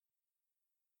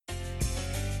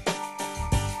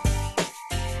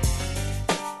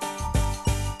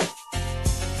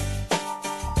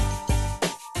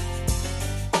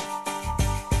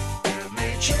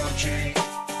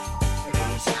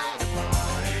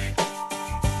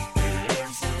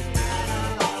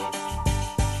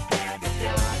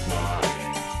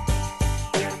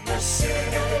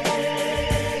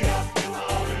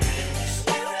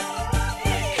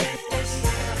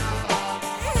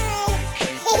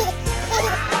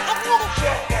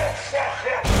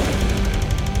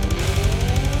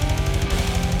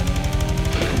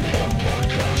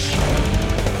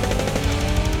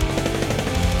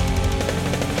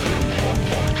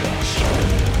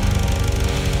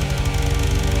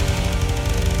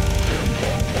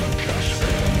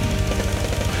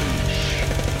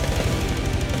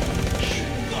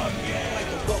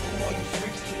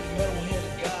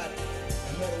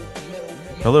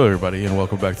Hello, everybody, and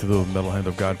welcome back to the Metal Hand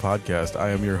of God podcast. I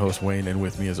am your host, Wayne, and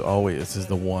with me, as always, is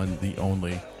the one, the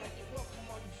only.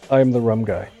 I am the rum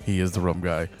guy. He is the rum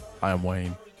guy. I am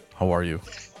Wayne. How are you?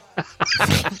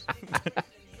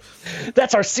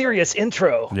 That's our serious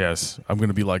intro. Yes, I'm going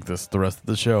to be like this the rest of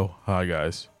the show. Hi,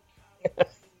 guys.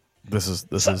 This is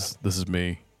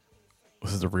me.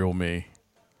 This is the real me.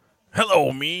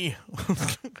 Hello, me.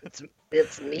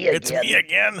 It's me again. It's me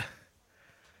again.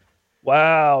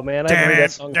 Wow, man, I haven't heard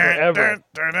that song forever.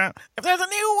 If there's a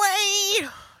new way,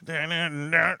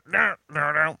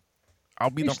 I'll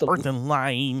be the first in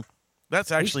line.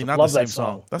 That's actually not the same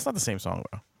song. That's not the same song,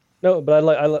 though. No, but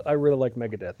I really like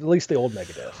Megadeth. At least the old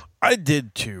Megadeth. I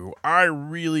did too. I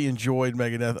really enjoyed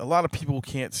Megadeth. A lot of people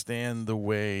can't stand the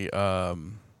way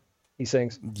he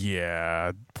sings.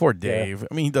 Yeah, poor Dave. Yeah.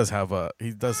 I mean, he does have.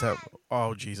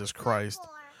 Oh, Jesus Christ!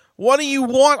 What do you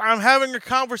want? I'm having a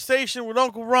conversation with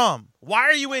Uncle Rum. Why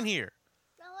are you in here?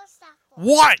 No, what's that for?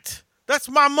 What? That's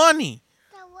my money.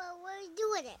 So what do you do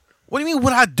with it? What do you mean?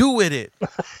 What I do with it?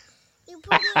 You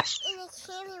put it in a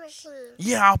candy machine.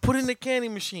 Yeah, I'll put it in the candy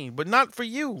machine, but not for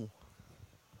you.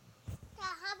 Yeah,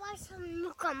 how about some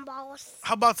new gumballs?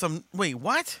 How about some? Wait,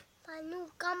 what? New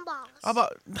gumballs.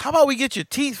 How about we get your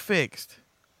teeth fixed?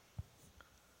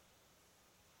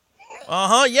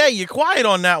 Yeah, you're quiet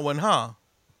on that one, huh?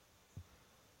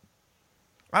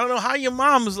 I don't know how your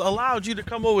mom's allowed you to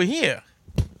come over here.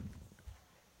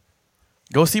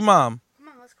 Go see Mom. Come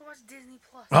on, let's go watch Disney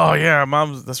Plus. Oh yeah,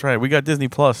 Mom's. That's right. We got Disney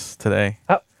Plus today.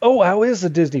 How is the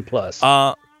Disney Plus?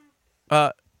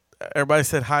 Everybody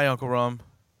said hi, Uncle Rum.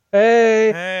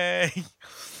 Hey.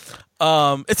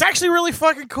 It's actually really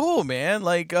fucking cool, man.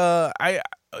 Like,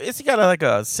 it's got a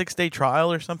 6-day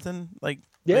trial or something.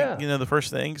 Yeah. The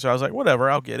first thing. So I was like, whatever,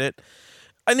 I'll get it.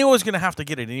 I knew I was gonna have to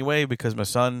get it anyway because my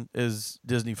son is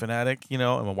Disney fanatic, and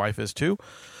my wife is too.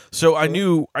 So I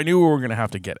knew we were gonna have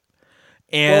to get it.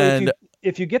 And well,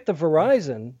 if you get the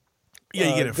Verizon, you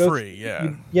get it free.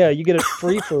 You get it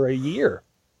free for a year.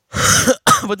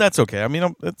 But that's okay. I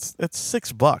mean, it's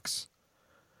 $6.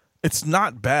 It's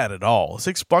not bad at all.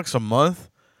 $6 a month,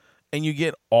 and you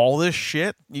get all this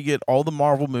shit. You get all the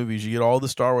Marvel movies. You get all the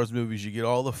Star Wars movies. You get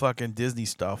all the fucking Disney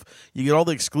stuff. You get all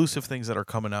the exclusive things that are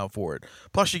coming out for it.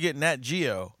 Plus, you get Nat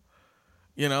Geo.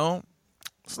 It's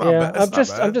not bad.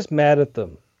 I'm just mad at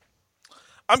them.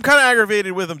 I'm kind of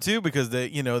aggravated with them too because they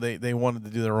wanted to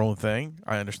do their own thing.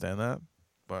 I understand that,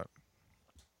 but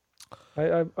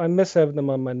I miss having them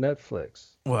on my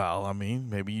Netflix. Well, I mean,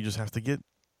 maybe you just have to get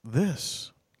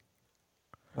this.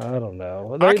 I don't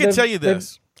know. I can tell you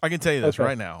this Okay.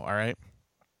 right now, all right?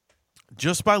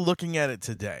 Just by looking at it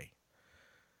today,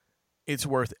 it's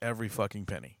worth every fucking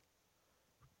penny.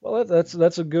 Well,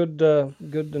 that's a good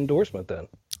endorsement then.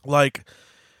 Like,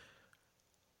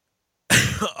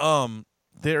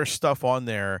 there's stuff on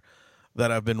there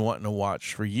that I've been wanting to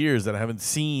watch for years that I haven't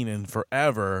seen in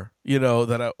forever.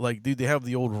 That I like, dude. They have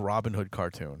the old Robin Hood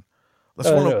cartoon.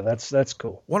 That's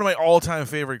cool. One of my all-time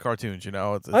favorite cartoons.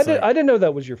 I didn't know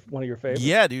that was one of your favorites.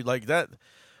 Yeah, dude. Like that.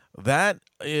 That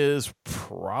is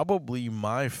probably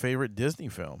my favorite Disney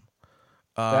film.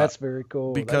 That's very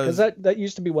cool because that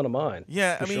used to be one of mine.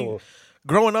 Yeah, I mean,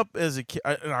 growing up as a kid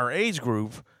in our age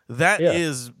group, that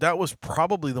was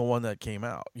probably the one that came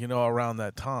out. Around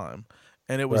that time,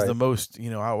 and it was the most.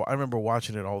 I remember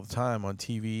watching it all the time on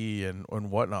TV and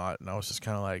whatnot, and I was just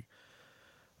kind of like,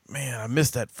 man, I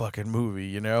missed that fucking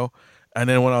movie. And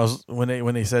then when they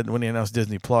announced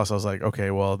Disney Plus, I was like,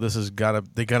 okay, well, they're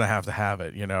gonna have to have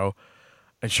it,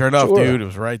 And sure enough, dude, it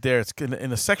was right there. It's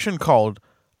in a section called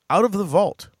Out of the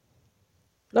Vault.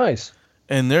 Nice.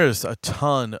 And there's a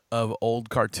ton of old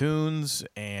cartoons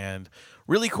and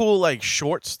really cool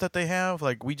shorts that they have.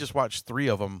 Like we just watched 3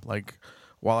 of them. Like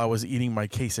while I was eating my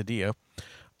quesadilla,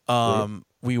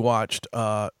 we watched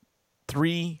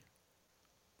 3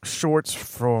 shorts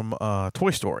from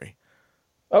Toy Story.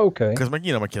 Okay. Because my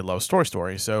kid loves Toy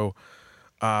Story, so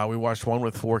we watched one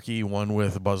with Forky, one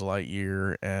with Buzz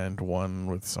Lightyear, and one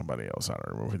with somebody else. I don't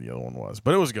remember who the other one was,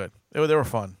 but it was good. They were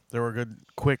fun. They were good,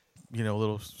 quick,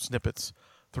 little snippets,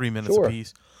 3 minutes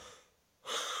apiece.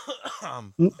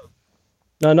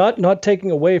 Now, not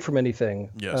taking away from anything.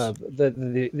 Yes.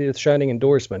 The shining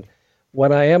endorsement.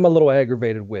 What I am a little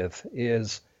aggravated with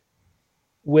is,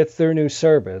 with their new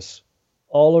service,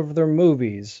 all of their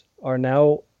movies are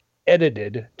now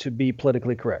edited to be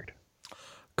politically correct.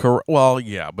 Well,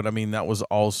 yeah, but I mean that was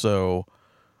also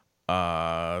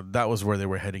that was where they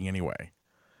were heading anyway.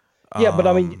 Yeah, but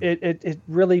I mean it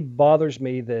really bothers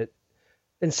me that,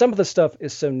 and some of the stuff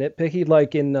is so nitpicky,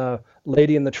 like in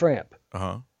Lady and the Tramp.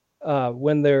 Uh-huh.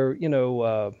 When they're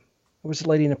was it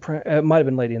Lady in the Tramp? It might have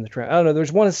been Lady in the Tramp. I don't know.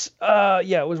 There's one.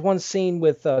 Yeah, it was one scene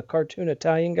with a cartoon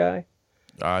Italian guy.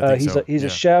 I think he's so. He's a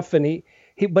chef, and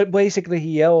but basically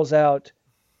he yells out,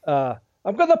 "I'm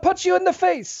gonna punch you in the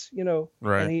face,"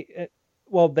 Right.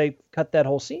 And they cut that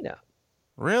whole scene out.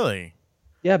 Really?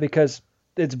 Yeah, because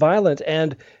it's violent,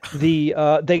 and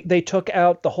they took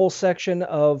out the whole section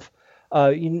of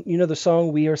the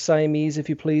song "We Are Siamese, If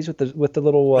You Please" with the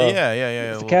little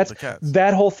the cats. The cats.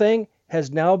 That whole thing has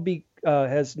now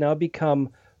become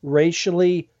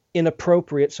racially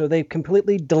inappropriate, so they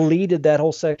completely deleted that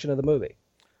whole section of the movie.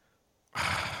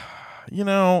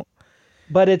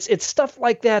 But it's stuff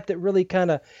like that really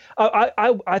kind of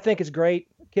I think it's great.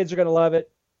 Kids are going to love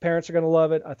it. Parents are going to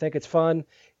love it. I think it's fun.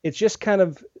 It's just kind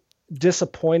of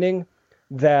disappointing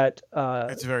that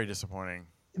it's very disappointing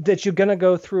that you're going to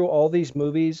go through all these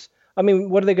movies. I mean,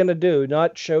 what are they going to do?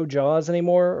 Not show Jaws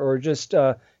anymore, or just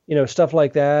stuff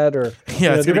like that? Or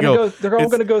yeah, they're all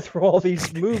going to go through all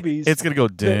these movies. It's going to go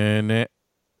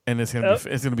and it's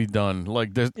gonna be done.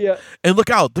 Like there's and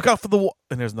look out for the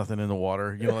and there's nothing in the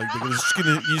water. Like you're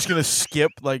just gonna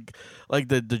skip like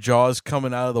the Jaws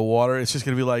coming out of the water. It's just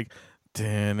gonna be like,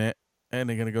 damn it, and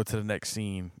they're gonna go to the next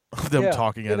scene of them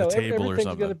talking at a table or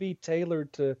something. Everything's gonna be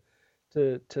tailored to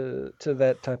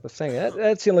that type of thing.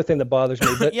 That's the only thing that bothers me.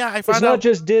 But it's not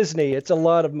just Disney. It's a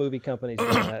lot of movie companies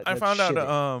doing that. I found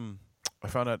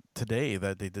out today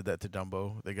that they did that to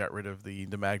Dumbo. They got rid of the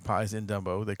magpies in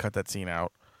Dumbo. They cut that scene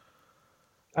out.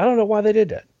 I don't know why they did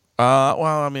that. Well,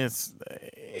 I mean,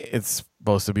 it's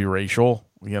supposed to be racial.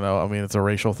 I mean, it's a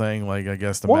racial thing. Like, I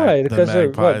guess the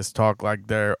magpies talk like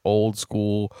they're old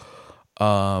school.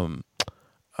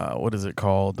 What is it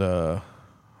called? God,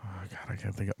 I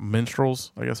can't think of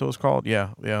minstrels. I guess it was called. Yeah,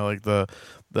 like the.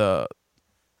 But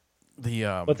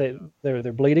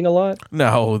they're bleeding a lot.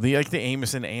 No, the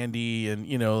Amos and Andy and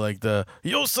like the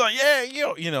Yosa,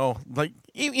 like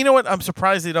what? I'm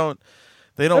surprised they don't.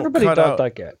 Everybody cut talked out,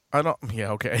 like that. I don't.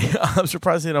 Yeah, okay. I'm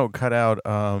surprised they don't cut out.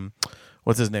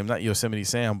 What's his name? Not Yosemite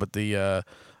Sam, but the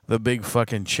big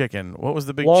fucking chicken. What was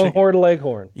the big Longhorn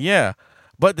Leghorn? Yeah,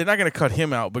 but they're not going to cut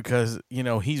him out because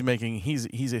he's a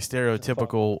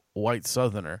stereotypical white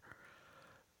Southerner,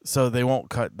 so they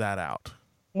won't cut that out.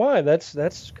 Why?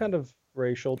 That's kind of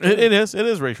racial. It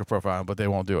is racial profiling, but they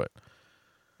won't do it.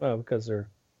 Oh, because they're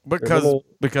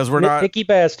because we're not picky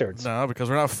bastards. No,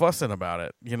 because we're not fussing about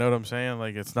it. You know what I'm saying?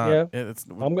 Like it's not. Yeah.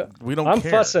 We don't. I'm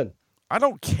care. fussing. I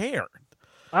don't care.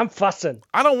 I'm fussing.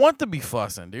 I don't want to be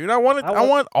fussing, dude. I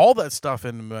want all that stuff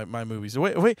in my movies.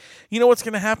 Wait. You know what's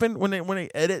gonna happen when they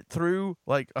edit through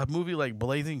like a movie like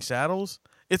Blazing Saddles?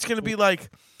 It's gonna be like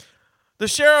the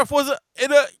sheriff was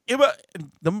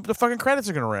the fucking credits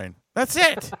are gonna rain. That's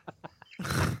it.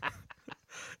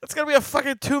 It's gonna be a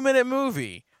fucking 2-minute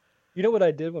movie. You know what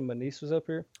I did when my niece was up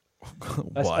here?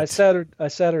 What? I sat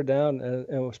her down,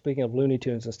 and speaking of Looney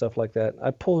Tunes and stuff like that,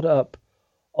 I pulled up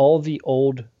all the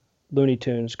old Looney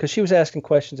Tunes because she was asking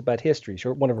questions about history.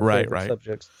 One of her favorite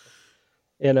subjects.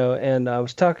 And I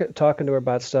was talking to her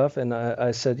about stuff, and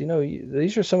I said,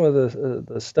 these are some of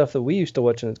the stuff that we used to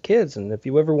watch as kids, and if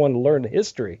you ever want to learn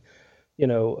history,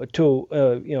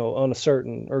 on a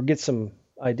certain or get some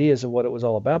ideas of what it was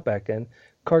all about back then.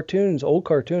 Old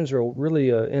cartoons are a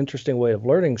really interesting way of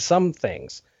learning some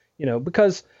things,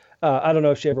 because I don't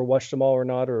know if she ever watched them all or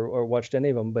not, or watched any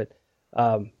of them, but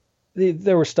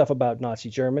there was stuff about Nazi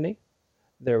Germany.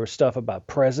 There was stuff about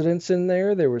presidents in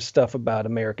there. There was stuff about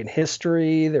American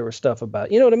history. There was stuff about,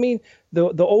 what I mean?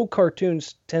 The old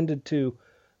cartoons tended to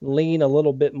lean a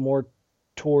little bit more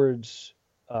towards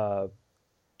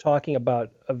talking about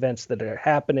events that are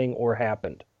happening or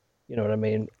happened. You know what I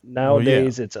mean?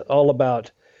 Nowadays, It's all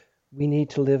about we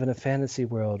need to live in a fantasy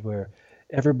world where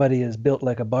everybody is built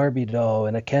like a Barbie doll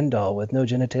and a Ken doll with no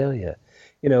genitalia.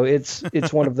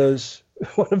 It's one of those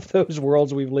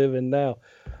worlds we live in now.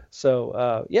 So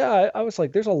I was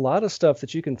like, there's a lot of stuff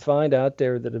that you can find out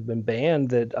there that have been banned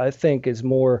that I think is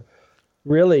more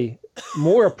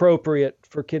appropriate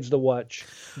for kids to watch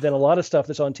than a lot of stuff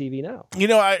that's on TV now.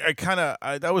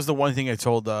 I that was the one thing I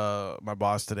told my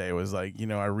boss today was like,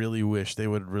 I really wish they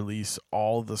would release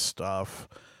all the stuff,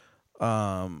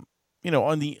 on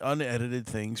the unedited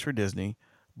things for Disney.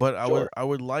 But I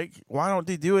would like, why don't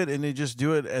they do it and they just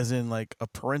do it as in like a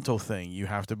parental thing? You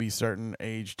have to be certain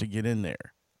age to get in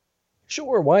there.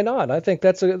 Sure, why not? I think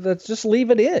that's just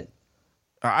leave it in.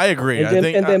 I agree.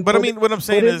 What I'm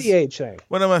saying is,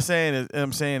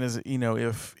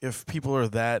 if people are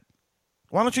that,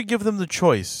 why don't you give them the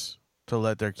choice to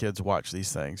let their kids watch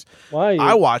these things?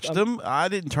 I watched them. I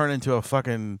didn't turn into a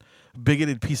fucking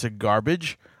bigoted piece of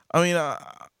garbage. I mean,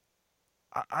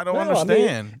 I don't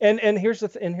understand. I mean, and here's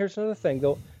here's another thing.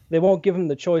 They won't give them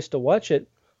the choice to watch it,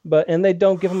 and they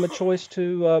don't give them a choice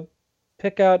to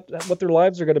pick out what their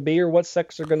lives are going to be or what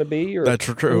sex they're going to be or That's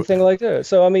true. anything like that.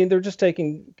 So I mean, they're just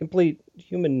taking complete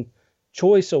human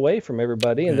choice away from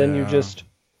everybody, and then you're just,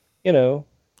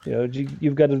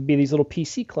 you've got to be these little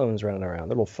PC clones running around,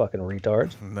 little fucking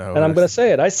retards. No, and I'm going to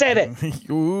say it. I said it.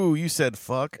 Ooh, you said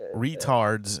fuck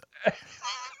retards.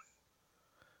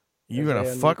 You're going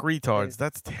to fuck retards.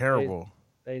 That's terrible.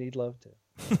 They need love too.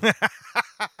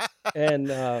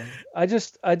 And I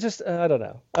don't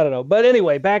know. But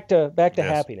anyway, back to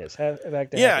happiness.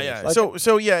 Back to happiness.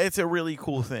 So yeah, it's a really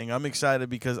cool thing. I'm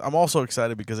also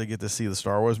excited because I get to see the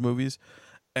Star Wars movies,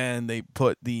 and they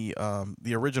put the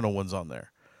original ones on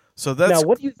there. So that's now.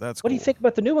 What do you cool. think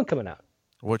about the new one coming out?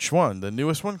 Which one? The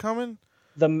newest one coming?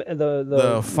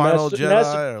 The Final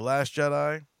Jedi or Last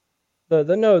Jedi? The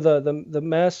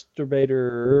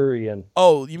Masturbatorian.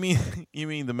 Oh, you mean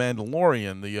the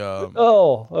Mandalorian?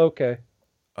 Oh, okay.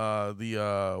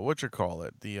 What you call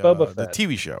it? The Boba Fett. The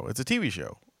TV show. It's a TV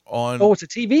show on. Oh, it's a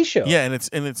TV show. Yeah, and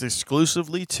it's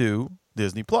exclusively to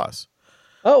Disney Plus.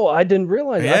 Oh, I didn't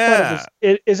realize. Yeah. I thought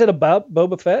is it about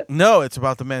Boba Fett? No, it's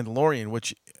about the Mandalorian,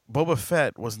 which Boba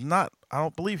Fett was not. I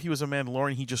don't believe he was a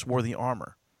Mandalorian. He just wore the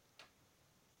armor.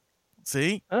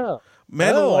 See? Oh.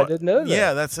 I didn't know that.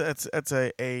 Yeah, that's a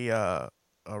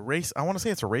race. I want to say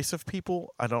it's a race of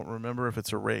people. I don't remember if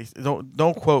it's a race.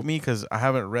 Don't quote me because I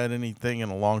haven't read anything in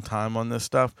a long time on this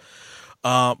stuff.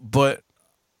 But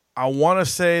I want to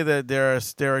say that there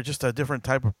are just a different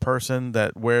type of person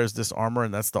that wears this armor,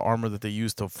 and that's the armor that they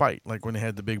used to fight, like when they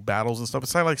had the big battles and stuff.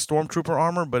 It's not like Stormtrooper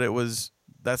armor, but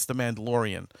that's the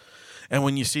Mandalorian. And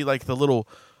when you see like the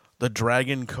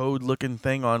dragon code looking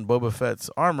thing on Boba Fett's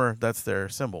armor, that's their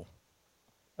symbol.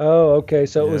 Oh, okay.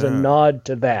 So it was a nod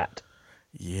to that.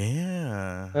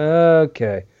 Yeah.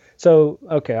 Okay. So,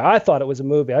 I thought it was a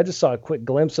movie. I just saw a quick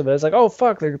glimpse of it. I was like, oh,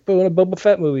 fuck, they're doing a Boba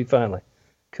Fett movie finally.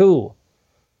 Cool.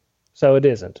 So it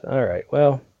isn't. All right.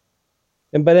 Well,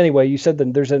 but anyway, you said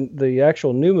that the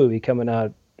actual new movie coming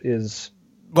out is...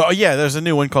 Well, yeah, there's a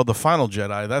new one called The Final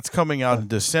Jedi. That's coming out in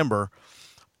December.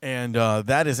 And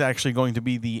that is actually going to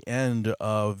be the end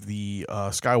of the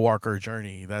Skywalker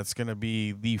journey. That's going to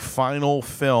be the final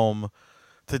film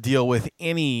to deal with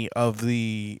any of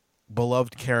the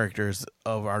beloved characters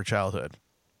of our childhood.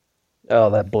 Oh,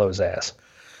 that blows ass.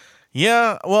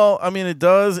 Yeah, well, I mean, it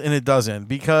does and it doesn't.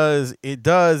 Because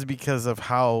of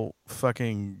how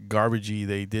fucking garbagey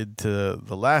they did to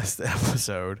the last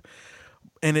episode.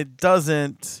 And it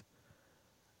doesn't...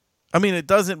 I mean, it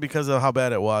doesn't because of how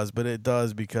bad it was, but it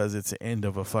does because it's the end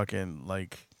of a fucking,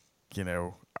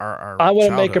 our I want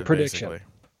to make a prediction. Basically.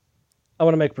 I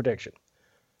want to make a prediction.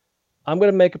 I'm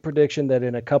going to make a prediction that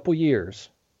in a couple years,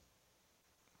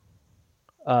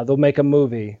 they'll make a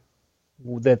movie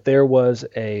that there was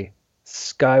a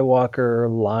Skywalker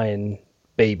line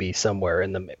baby somewhere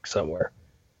in the mix somewhere.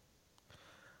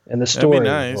 And the story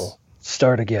will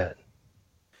start again.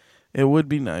 It would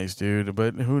be nice, dude,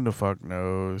 but who the fuck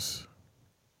knows?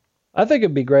 I think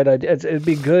it'd be a great idea. It'd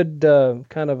be good,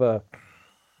 kind of a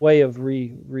way of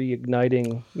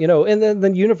reigniting, and then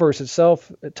the universe itself,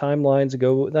 timelines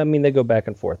they go back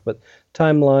and forth, but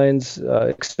timelines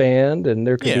expand, and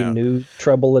there could be new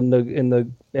trouble in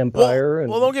the Empire.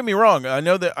 Well, don't get me wrong. I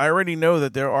already know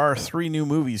that there are 3 new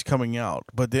movies coming out,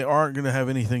 but they aren't going to have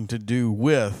anything to do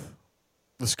with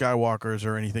the Skywalkers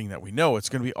or anything that we know. It's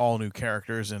going to be all new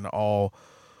characters and all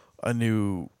a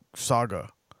new saga.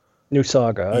 New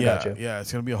saga. I got you. Yeah,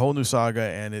 it's going to be a whole new saga,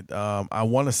 and I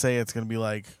want to say it's going to be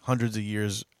like hundreds of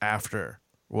years after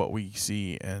what we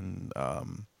see in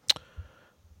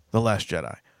The Last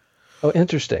Jedi. Oh,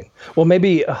 interesting. Well,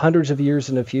 maybe hundreds of years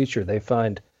in the future, they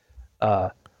find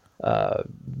DNA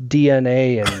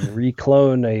and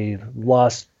reclone a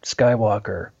lost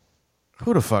Skywalker.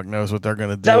 Who the fuck knows what they're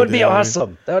going to do? That would be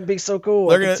awesome. That would be so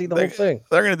cool. I can see the whole thing.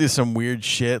 They're going to do some weird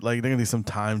shit. Like, they're going to do some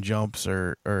time jumps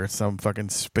or some fucking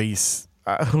space.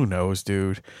 Who knows,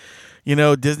 dude?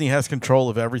 Disney has control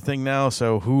of everything now,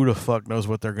 so who the fuck knows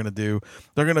what they're going to do?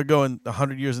 They're going to go in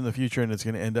 100 years in the future, and it's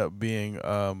going to end up being...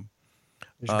 There's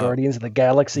Guardians of the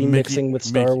Galaxy mixing with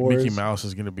Star Wars. Mickey Mouse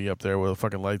is going to be up there with a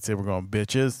fucking lightsaber going,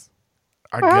 bitches.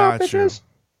 I got you.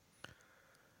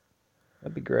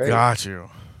 That'd be great. Got you.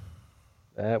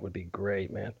 That would be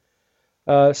great, man.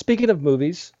 Speaking of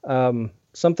movies,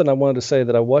 something I wanted to say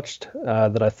that I watched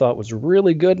that I thought was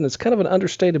really good, and it's kind of an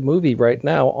understated movie right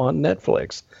now on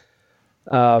Netflix.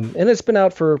 And it's been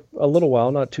out for a little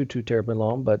while, not too terribly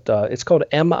long, but it's called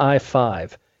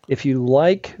MI5. If you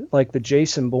like the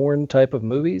Jason Bourne type of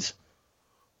movies,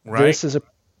 right.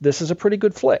 This is a pretty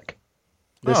good flick.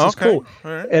 This is cool.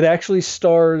 Right. It actually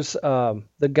stars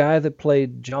the guy that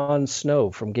played Jon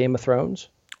Snow from Game of Thrones.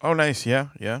 Oh, nice. Yeah,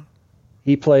 yeah.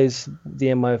 He plays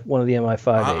one of the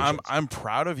MI5 agents. I'm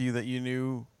proud of you that you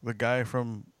knew the guy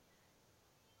from,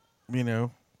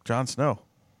 Jon Snow.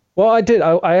 Well, I did.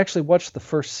 I actually watched the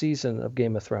first season of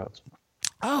Game of Thrones.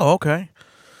 Oh, okay.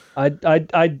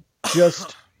 I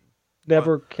just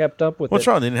never kept up with What's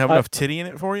wrong? They didn't have enough titty in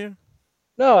it for you?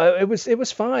 No, it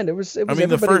was fine. It was. I mean,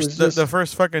 the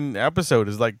first fucking episode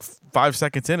is like 5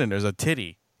 seconds in, and there's a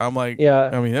titty. I'm like, yeah.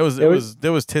 I mean, there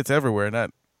was tits everywhere, and that.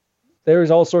 There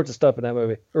was all sorts of stuff in that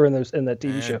movie or in that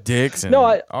TV show. Dicks and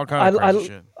all kind of crazy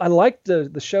shit. I liked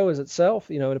the show as itself,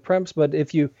 the premise. But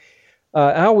if you,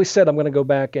 I always said I'm going to go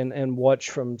back and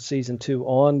watch from season 2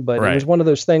 on, but It was one of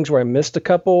those things where I missed a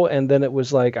couple, and then it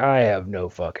was like I have no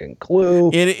fucking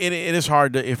clue. It is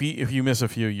hard to if you miss a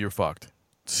few, you're fucked.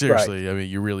 Seriously, right. I mean,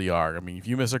 you really are. I mean, if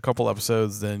you miss a couple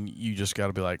episodes, then you just got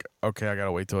to be like, okay, I got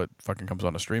to wait till it fucking comes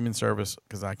on a streaming service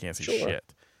because I can't see shit.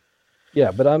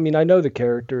 Yeah, but I mean, I know the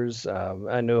characters.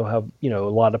 I know how, a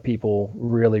lot of people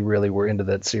really, really were into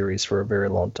that series for a very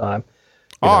long time.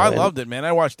 I loved it, man.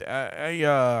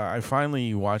 I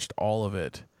finally watched all of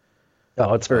it.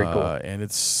 Oh, it's very cool. And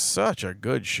it's such a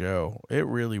good show. It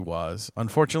really was.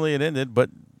 Unfortunately, it ended, but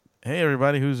hey,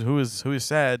 everybody who is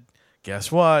sad,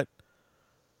 guess what?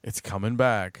 It's coming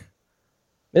back.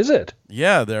 Is it?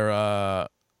 Yeah, there are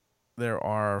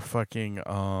fucking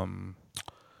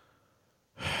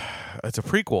it's a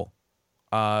prequel.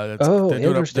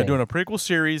 Interesting. They're doing a prequel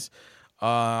series.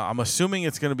 I'm assuming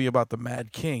it's going to be about the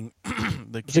Mad King.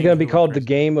 Is it going to be called The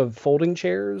Game of Folding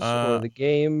Chairs or The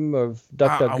Game of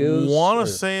Duck Duck Goose? I want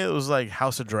to say it was like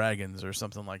House of Dragons or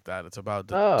something like that. It's about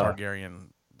the Targaryen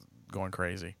going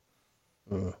crazy.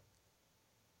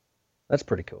 That's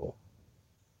pretty cool.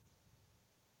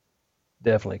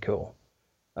 Definitely cool.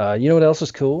 You know what else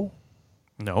is cool?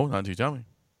 No, not until you tell me.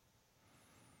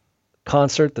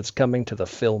 Concert that's coming to the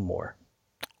Fillmore.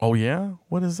 Oh, yeah?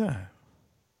 What is that?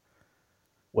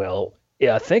 Well,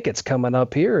 yeah, I think it's coming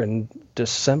up here in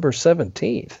December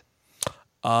 17th.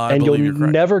 And you'll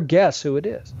never guess who it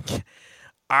is.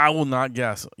 I will not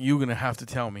guess. You're going to have to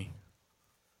tell me.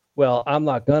 Well, I'm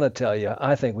not going to tell you.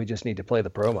 I think we just need to play the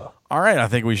promo. All right, I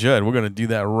think we should. We're going to do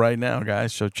that right now,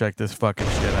 guys. So check this fucking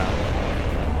shit out.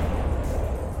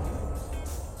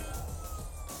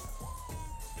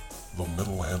 The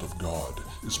Metal Hand of God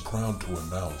is proud to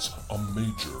announce a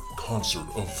major concert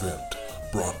event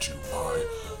brought to you by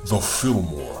the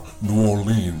Fillmore, New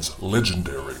Orleans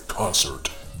legendary concert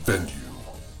venue.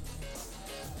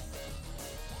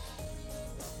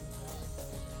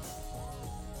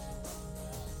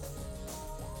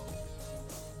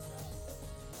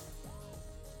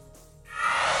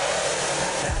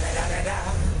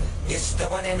 It's the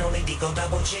one and only Digo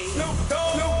Double G. Snoop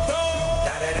Dogg.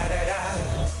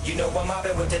 You know I'm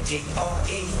mobbing with the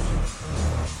D.R.E.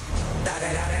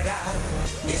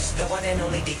 It's the one and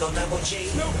only Digo Double G.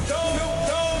 Snoop Dogg.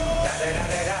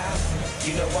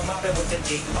 You know I'm mobbing with the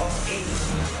D.R.E.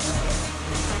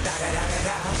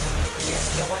 It's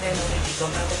the one and only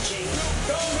Digo Double G.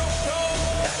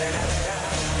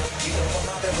 You know I'm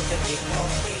mobbing with the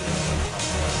D.R.E.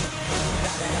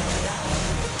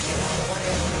 It's the one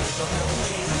and only Digo Double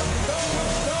G.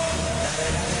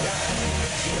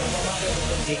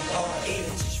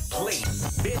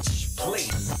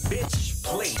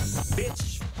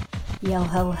 Yo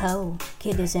ho ho,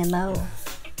 Kid is M.O.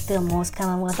 Fillmore's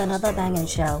coming with another banging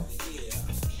show.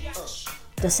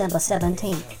 December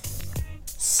 17th,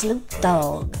 Snoop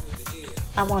Dogg.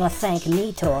 I want to thank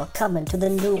Meteor coming to the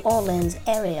New Orleans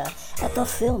area at the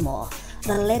Fillmore,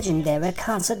 the legendary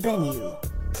concert venue.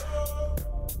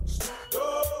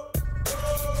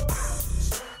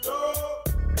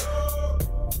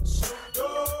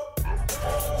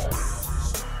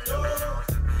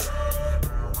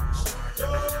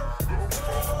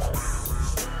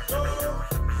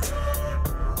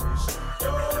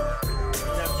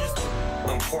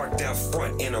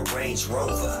 In a Range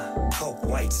Rover, coke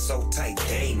white so tight,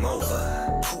 game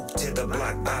over. Coupe to the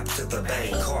block, bop to the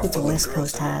bank. It's the West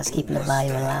Coast Highs keeping the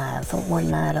volume alive for one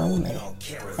night only.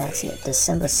 That's it,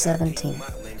 December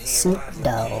 17th. Snoop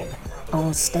Dogg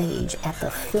on stage at the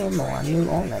Fillmore, New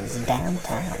Orleans,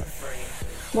 downtown.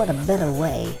 What a better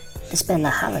way to spend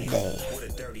the holiday.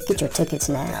 Get your tickets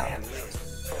now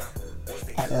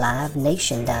at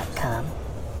livenation.com,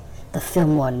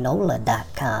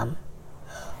 thefillmorenola.com,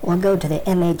 or go to the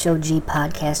MHOG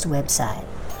podcast website.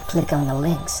 Click on the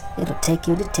links. It'll take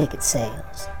you to ticket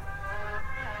sales.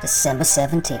 December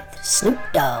 17th, Snoop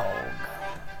Dogg.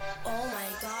 Oh my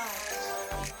God.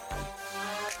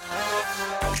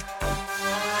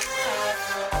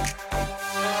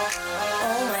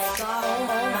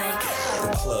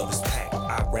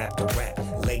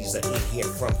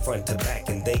 from front to back,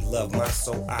 and they love my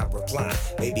soul. I reply,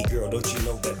 baby girl, don't you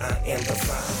know that I am the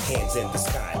fly? Hands in the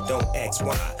sky, don't ask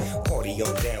why. Party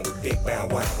on down with Big Bow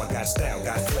Wow. I got style,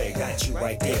 got flair, got you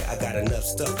right there. I got enough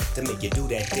stuff to make you do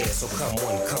that there. So come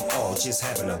on, come all, just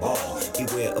having a ball.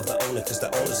 Beware of the owner, cause the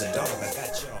owner's a dog. I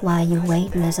got y'all. While you're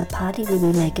waiting, there's a party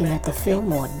we'll be making at the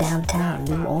Fillmore, downtown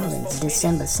New Orleans,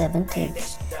 December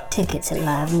 17th. Tickets at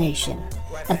Live Nation,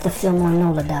 at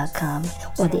thefillmorenola.com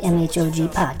or the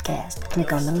MHOG podcast.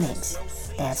 Click on the links.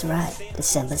 That's right,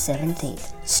 December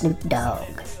 17th, Snoop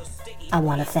Dogg. I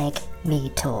want to thank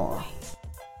MeTour.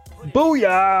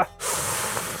 Booyah!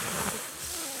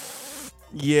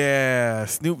 Yeah,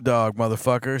 Snoop Dogg,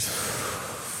 motherfuckers.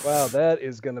 Wow, that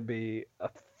is going to be a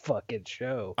fucking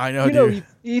show. I know, dude.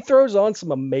 He throws on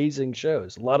some amazing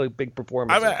shows. A lot of big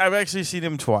performances. I've actually seen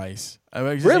him twice.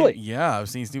 Really? I've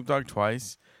seen Snoop Dogg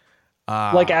twice.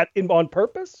 On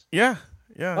purpose? Yeah.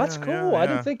 That's cool. Yeah. I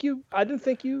didn't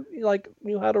think you like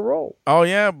knew how to roll. Oh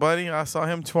yeah, buddy. I saw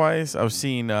him twice. I've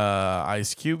seen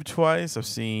Ice Cube twice. I've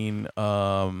seen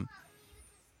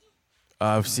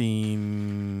Ice-T.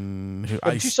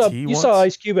 You saw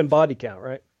Ice Cube in Body Count,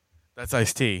 right? That's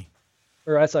Ice-T.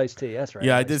 Or that's Ice-T. That's right.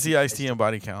 Yeah, I did see Ice-T in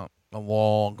Body Count a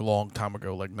long time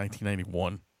ago, like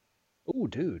 1991. Oh,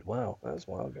 dude! Wow, that was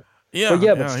a while ago. Yeah,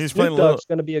 but he's Snoop playing Dogg's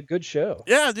going to be a good show.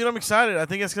 Yeah, dude, I'm excited. I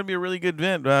think it's going to be a really good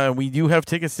event. We do have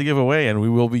tickets to give away, and we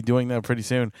will be doing that pretty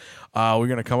soon. We're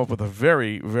going to come up with a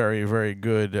very, very, very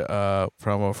good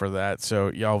promo for that.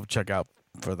 So y'all check out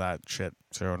for that shit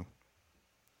soon.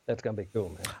 That's going to be cool,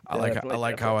 man. I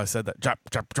like how I said that.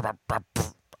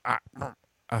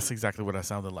 That's exactly what I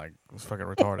sounded like. It was fucking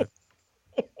retarded.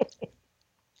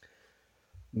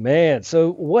 Man,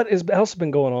 so what else has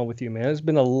been going on with you, man? There's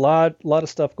been a lot of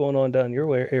stuff going on down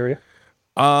your area.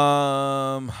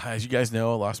 As you guys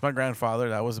know, I lost my grandfather.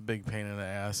 That was a big pain in the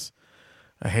ass.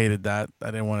 I hated that.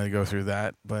 I didn't want to go through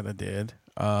that, but I did.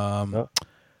 So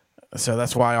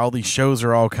that's why all these shows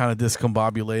are all kind of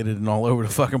discombobulated and all over the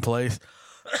fucking place.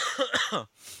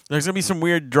 There's gonna be some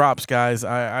weird drops, guys.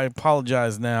 I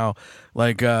apologize now.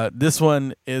 Like this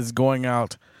one is going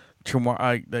out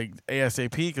tomorrow, like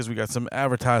ASAP, because we got some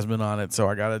advertisement on it, so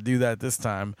I gotta do that this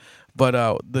time.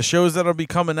 But the shows that'll be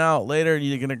coming out later,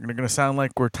 they're gonna sound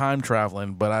like we're time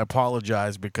traveling. But I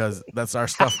apologize because that's our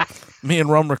stuff. Me and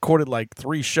Rum recorded like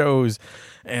 3 shows,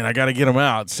 and I gotta get them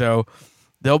out. So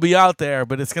they'll be out there,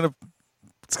 but it's gonna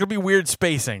be weird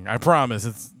spacing. I promise.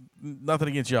 It's nothing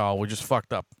against y'all. We're just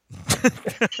fucked up.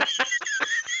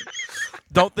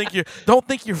 Don't think you're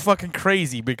fucking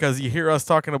crazy because you hear us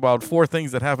talking about 4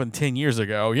 things that happened 10 years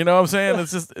ago. You know what I'm saying?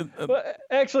 It's just well,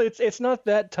 actually, it's not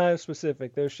that time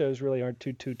specific. Those shows really aren't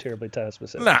too terribly time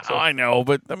specific. Nah, so. I know,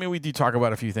 but I mean, we do talk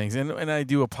about a few things, and I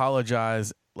do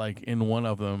apologize, like in one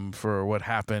of them, for what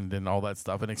happened and all that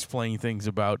stuff, and explain things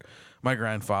about my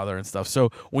grandfather and stuff. So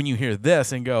when you hear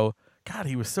this and go, God,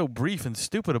 he was so brief and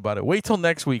stupid about it. Wait till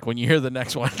next week when you hear the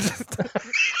next one.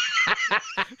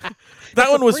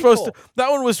 That one was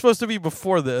supposed to be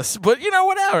before this, but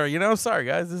whatever. Sorry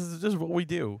guys, this is just what we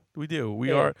do.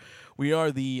 We are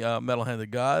the Metalhead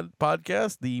of God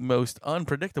podcast, the most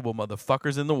unpredictable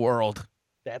motherfuckers in the world.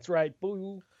 That's right,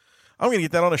 boo. I'm gonna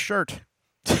get that on a shirt.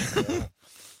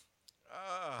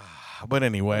 But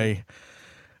anyway,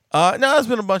 no, it's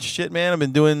been a bunch of shit, man. I've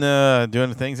been doing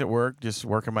the things at work, just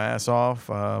working my ass off.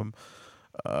 I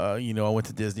went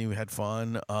to Disney. We had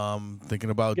fun. Thinking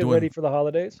about getting ready for the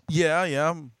holidays. Yeah.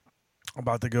 I'm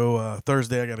about to go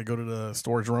Thursday. I got to go to the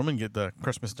storage room and get the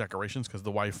Christmas decorations because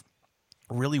the wife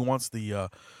really wants the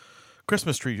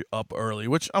Christmas tree up early,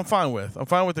 which I'm fine with. I'm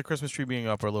fine with the Christmas tree being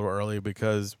up a little early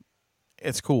because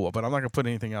it's cool. But I'm not gonna put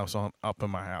anything else up in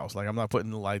my house. Like I'm not putting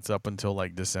the lights up until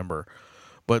like December.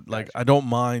 But, like, I don't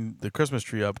mind the Christmas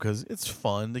tree up because it's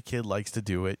fun. The kid likes to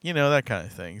do it. That kind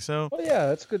of thing. So, well,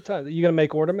 yeah, it's a good time. You going to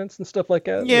make ornaments and stuff like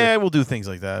that? Yeah, we'll do things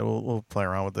like that. We'll play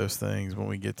around with those things when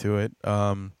we get to it.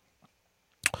 What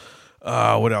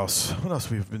else? What else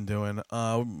we've been doing?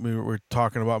 We're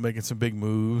talking about making some big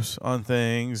moves on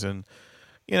things and,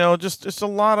 just a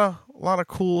lot of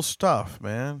cool stuff,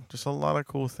 man. Just a lot of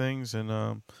cool things.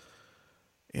 And,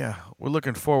 yeah, we're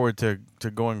looking forward to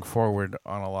going forward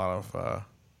on a lot of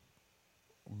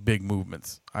big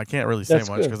movements. I can't really say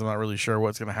much because I'm not really sure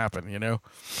what's going to happen,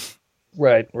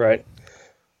 Right.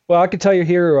 Well, I can tell you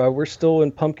here, we're still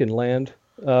in pumpkin land.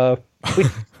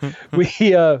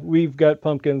 We've got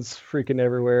pumpkins freaking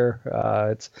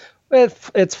everywhere.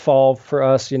 It's fall for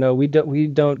us. We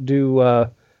don't do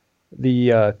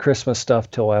the Christmas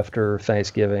stuff till after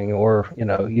Thanksgiving, or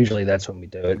usually that's when we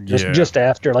do it. Just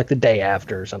after, like the day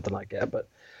after or something like that. But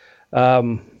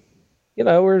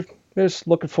we're just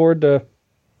looking forward to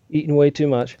eating way too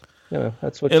much.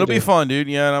 That's what it'll you do. be fun, dude.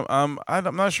 Yeah, I'm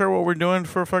not sure what we're doing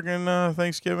for fucking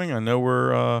Thanksgiving. I know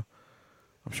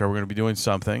I'm sure we're gonna be doing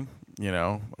something.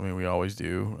 I mean, we always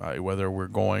do. Whether we're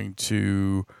going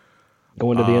to the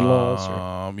in-laws,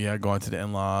 going to the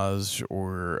in-laws,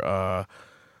 or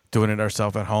doing it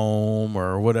ourselves at home,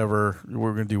 or whatever.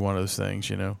 We're gonna do one of those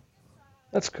things.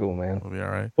 That's cool, man. It'll be all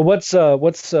right. But what's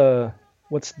the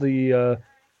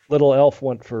little elf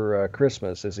want for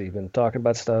Christmas? Has he been talking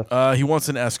about stuff? He wants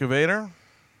an excavator.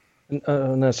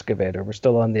 An excavator. We're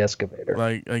still on the excavator.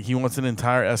 Like he wants an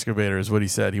entire excavator, is what he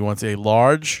said. He wants a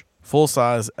large,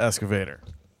 full-size excavator.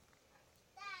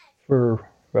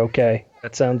 Okay,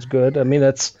 that sounds good. I mean,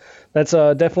 that's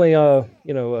definitely a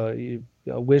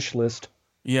wish list.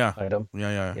 Yeah. Item.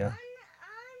 Yeah.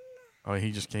 Oh,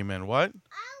 he just came in. What?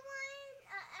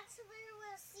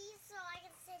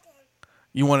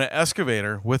 You want an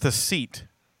excavator with a seat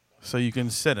so you can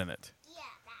sit in it. Yeah,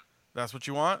 that's what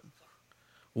you want?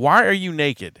 Why are you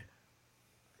naked?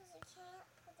 Because I can't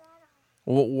put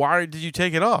that on. Well, why did you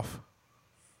take it off?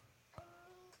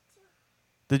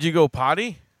 Did you go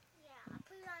potty? Yeah, I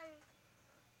put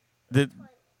it on.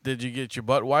 Did you get your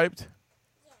butt wiped?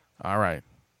 Yeah. All right.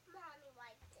 Mommy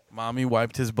wiped it. Mommy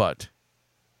wiped his butt.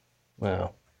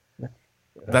 Wow.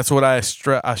 That's what I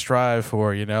strive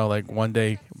for, like one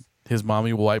day his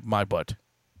mommy will wipe my butt.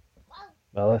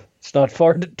 Well, it's not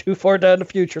too far down the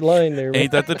future line there.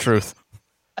 Ain't that the truth?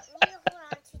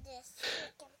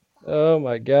 Oh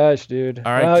my gosh, dude!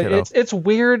 All right, kiddo. It's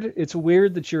weird. It's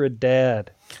weird that you're a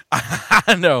dad.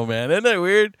 I know, man. Isn't that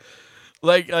weird?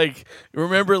 Like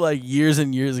remember, like years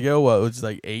and years ago. What it was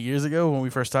like 8 years ago when we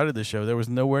first started this show? There was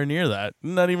nowhere near that.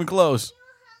 Not even close.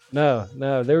 No.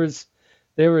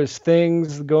 There was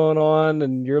things going on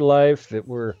in your life that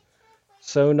were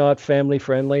so not family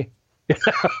friendly.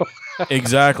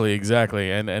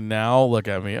 Exactly. And now look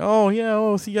at me. Oh yeah.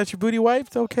 Oh, so you got your booty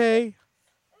wiped? Okay.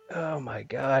 Oh my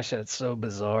gosh, that's so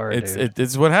bizarre.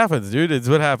 It's what happens, dude. It's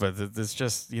what happens. It's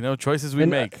just choices we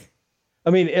make. I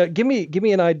mean, give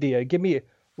me an idea.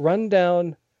 Run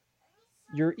down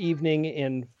your evening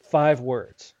in 5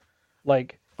 words.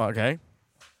 Like okay.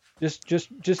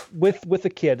 Just with a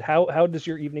kid. How does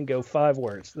your evening go? 5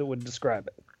 words that would describe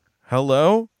it.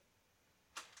 Hello.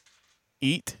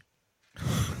 Eat.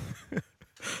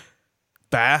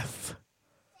 Bath.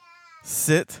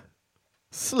 Sit.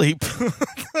 Sleep.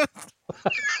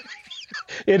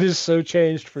 It is so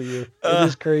changed for you. It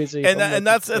is crazy. And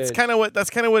that's kind of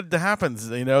what happens.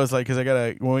 It's like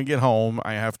because when we get home,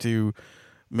 I have to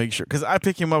make sure because I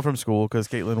pick him up from school because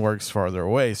Caitlin works farther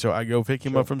away, so I go pick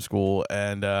him up from school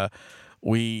and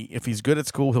if he's good at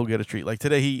school, he'll get a treat. Like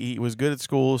today, he was good at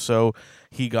school, so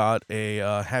he got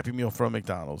a Happy Meal from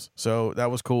McDonald's. So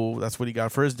that was cool. That's what he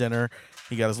got for his dinner.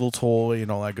 He got his little toy and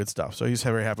all that good stuff. So he's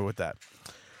very happy with that.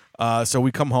 So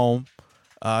we come home.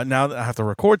 Now that I have to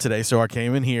record today, so I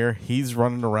came in here. He's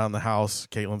running around the house.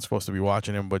 Caitlin's supposed to be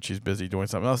watching him, but she's busy doing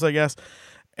something else, I guess.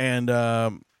 And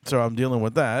so I'm dealing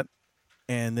with that.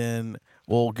 And then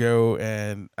we'll go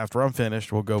and after I'm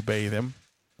finished, we'll go bathe him.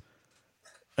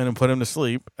 And then put him to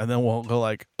sleep, and then we'll go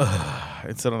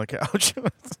and sit on the couch.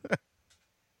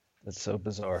 That's so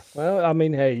bizarre. Well, I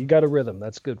mean, hey, you got a rhythm.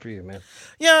 That's good for you, man.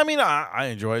 Yeah, I mean, I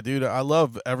enjoy it, dude. I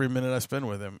love every minute I spend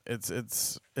with him. It's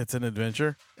an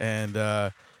adventure,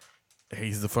 and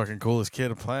he's the fucking coolest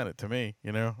kid on the planet to me.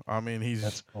 I mean,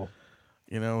 that's cool.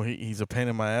 He's a pain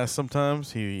in my ass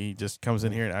sometimes. He just comes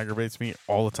in here and aggravates me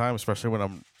all the time, especially when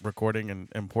I'm recording and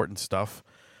important stuff.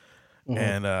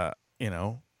 Mm-hmm.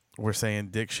 And we're saying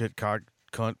dick, shit, cock,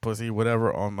 cunt, pussy,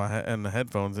 whatever on in the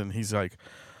headphones, and he's like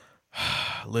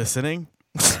listening.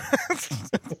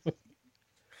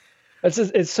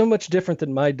 It's so much different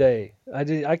than my day. I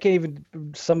can't even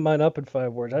sum mine up in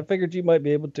 5 words. I figured you might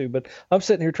be able to, but I'm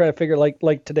sitting here trying to figure like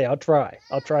today. I'll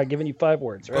try giving you 5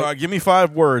 words. Right? Give me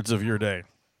 5 words of your day.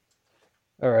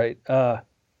 All right.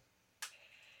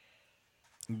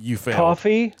 You failed.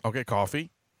 Coffee. Okay, coffee.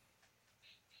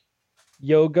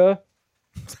 Yoga.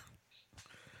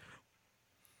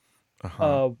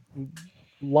 Uh-huh.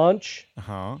 Lunch.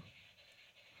 Uh-huh.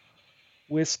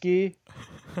 Whiskey.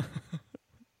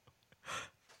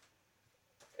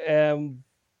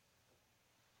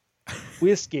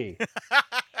 Whiskey.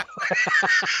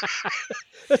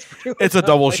 It's a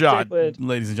double shot,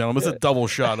 ladies and gentlemen. It's a double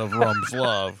shot of Rum's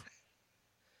love.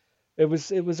 It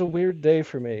was a weird day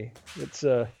for me. It's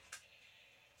I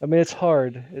mean, it's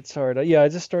hard. It's hard. Yeah, I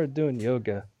just started doing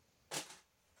yoga.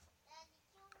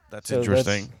 That's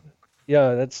interesting.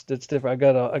 That's different.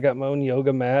 I got my own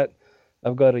yoga mat.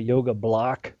 I've got a yoga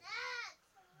block.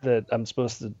 that I'm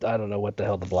supposed to. I don't know what the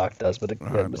hell the block does, but it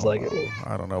was like,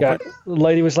 I don't know. The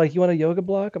lady was like, "You want a yoga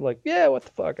block?" I'm like, "Yeah, what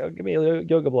the fuck? Give me a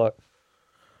yoga block."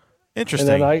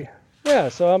 Interesting. And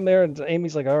then so I'm there, and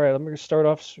Amy's like, "All right, I'm gonna start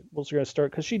off. We're gonna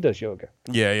start because she does yoga."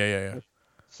 Yeah.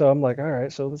 So I'm like, "All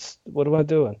right, so what am I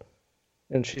doing?"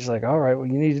 And she's like, "All right, well,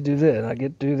 you need to do this, and I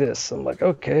get to do this." I'm like,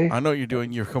 "Okay." I know what you're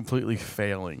doing. You're completely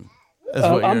failing.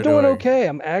 I'm doing okay.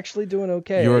 I'm actually doing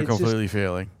okay. You are completely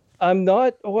failing. I'm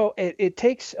not. Well, it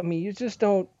takes. I mean, you just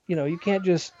don't. You can't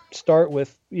just start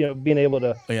with being able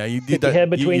to. Yeah, you get your head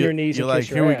between your knees. You're and like,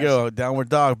 kiss your here ass. we go, downward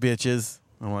dog, bitches.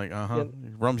 I'm like, Yeah.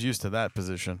 Rum's used to that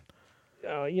position.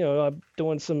 I'm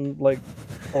doing some like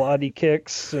Pilates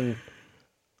kicks and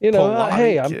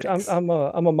hey, I'm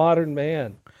a modern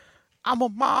man. I'm a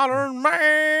modern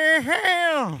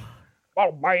man.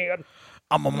 Oh man,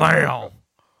 I'm a man.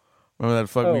 Remember that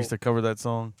fuck we used to cover that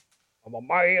song? I'm a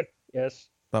man. Yes.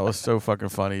 That was so fucking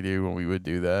funny, dude, when we would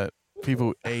do that.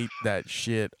 People ate that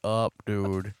shit up,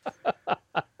 dude. A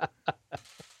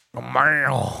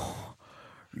man.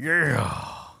 Yeah.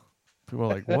 People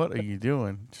are like, what are you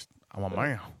doing? I'm a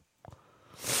man.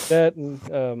 That and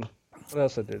what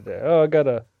else I did there? Oh,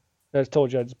 I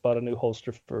told you I just bought a new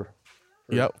holster for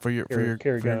your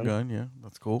gun. gun. Yeah,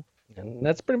 that's cool. And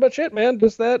that's pretty much it, man.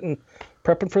 Just that and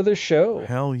prepping for this show.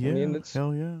 Hell yeah. I mean,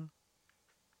 hell yeah.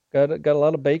 Got a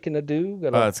lot of baking to do.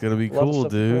 It's going to be cool,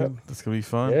 dude. It's going to be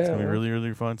fun. Yeah, it's going to be really,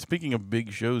 really fun. Speaking of big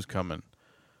shows coming,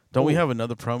 don't we have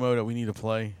another promo that we need to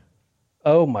play?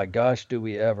 Oh, my gosh, do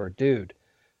we ever. Dude,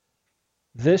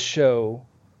 this show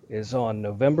is on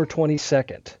November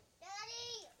 22nd.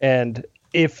 And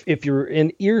if you're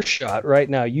in earshot right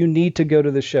now, you need to go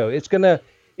to the show. It's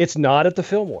not at the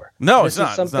Fillmore. No, it's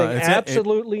not. Something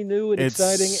absolutely new and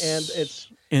exciting, and it's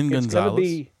Gonzales. Going to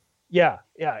be,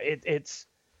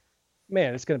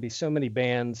 it's going to be so many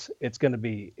bands. It's going to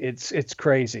be, it's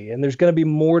crazy, and there's going to be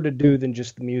more to do than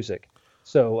just the music.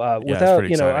 So without,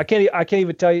 I can't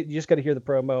even tell you. You just got to hear the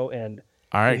promo. And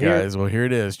all right, guys. Well, here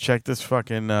it is. Check this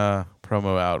fucking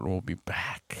promo out, and we'll be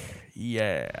back.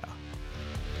 Yeah.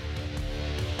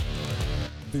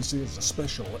 This is a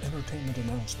special entertainment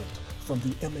announcement from the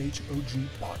MHOG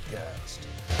podcast.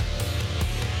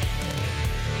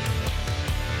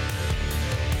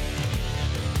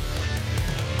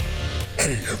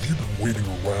 Hey, have you been waiting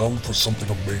around for something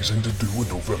amazing to do in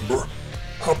November?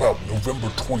 How about November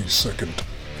 22nd?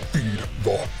 Feed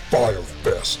the Fire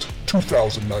Fest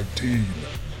 2019.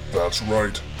 That's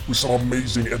right, with some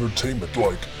amazing entertainment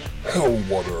like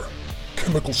Hellwater,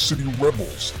 Chemical City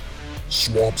Rebels,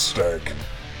 Swamp Stank,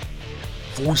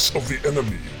 Voice of the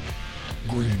Enemy,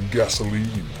 Green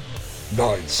Gasoline,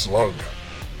 Nine Slug,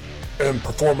 and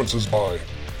performances by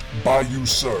Bayou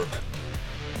Cirque.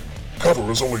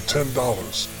 Cover is only $10.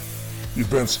 The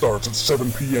event starts at 7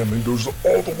 p.m. and goes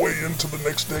all the way into the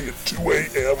next day at 2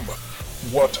 a.m.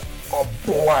 What a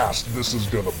blast this is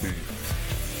gonna be.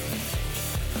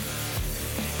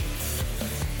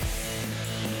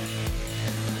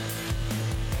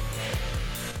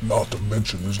 Not to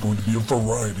mention there's going to be a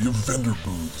variety of vendor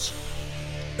booths.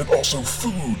 And also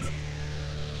food.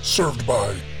 Served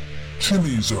by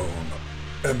Chimney Zone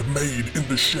and Made in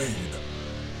the Shade.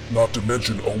 Not to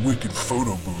mention a wicked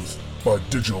photo booth by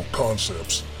Digital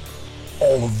Concepts.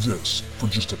 All of this for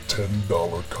just a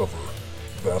 $10 cover.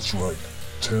 That's right,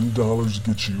 $10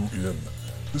 gets you in.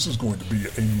 This is going to be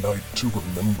a night to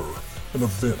remember, an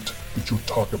event that you'll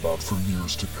talk about for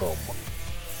years to come.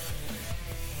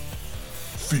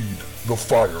 Feed the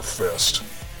Fire Fest,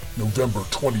 November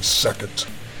 22nd,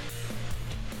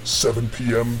 7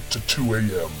 p.m. to 2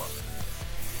 a.m.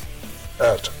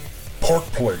 at Park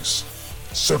Place,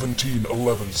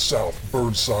 1711 South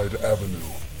Burnside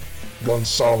Avenue,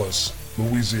 Gonzales,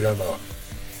 Louisiana,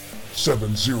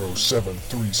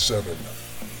 70737.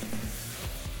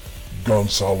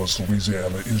 Gonzales,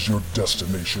 Louisiana is your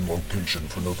destination location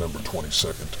for November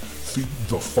 22nd. Feed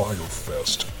the Fire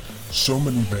Fest. So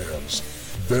many bands,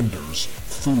 vendors,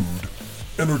 food,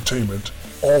 entertainment,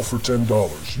 all for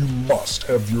 $10. You must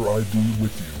have your ID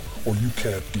with you or you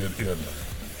can't get in.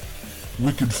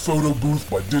 Wicked photo booth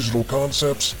by Digital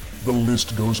Concepts. The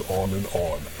list goes on and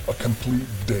on. A complete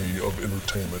day of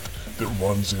entertainment that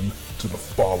runs into the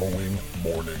following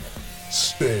morning.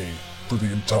 Stay for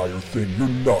the entire thing. You're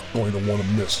not going to want to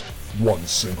miss one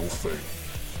single thing.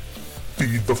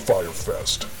 Feed the Fire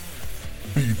Fest.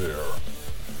 Be there.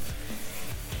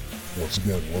 Once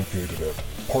again, located at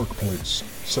Park Place,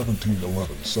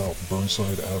 1711 South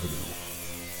Burnside Avenue,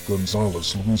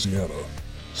 Gonzales, Louisiana,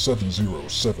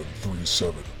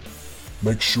 70737.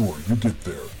 Make sure you get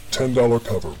there. $10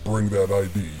 cover, bring that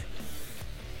ID.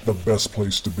 The best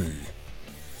place to be.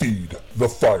 Feed the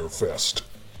Fyre Fest,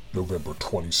 November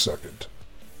 22nd.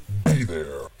 Be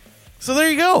there. So there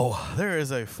you go. There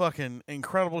is a fucking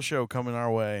incredible show coming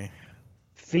our way.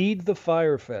 Feed the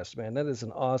Fyre Fest, man. That is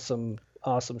an awesome,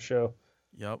 awesome show.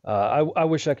 Yep. I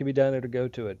wish I could be down there to go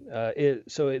to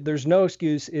it. There's no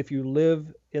excuse if you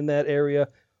live in that area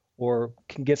or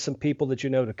can get some people that you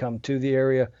know to come to the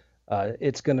area.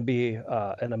 It's going to be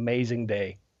an amazing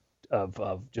day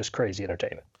of just crazy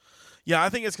entertainment. Yeah, I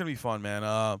think it's going to be fun, man.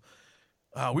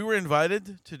 We were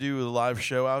invited to do a live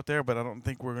show out there, but I don't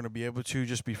think we're going to be able to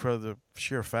just for the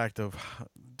sheer fact of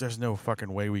there's no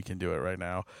fucking way we can do it right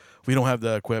now. We don't have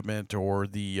the equipment or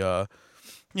the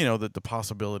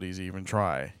possibilities to even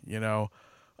try,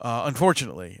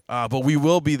 unfortunately. But we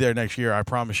will be there next year. I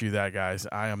promise you that, guys.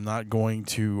 I am not going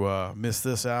to miss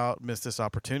this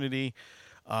opportunity.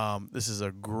 This is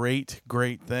a great,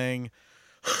 great thing.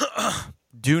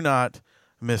 Do not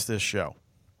miss this show.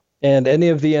 And any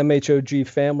of the MHOG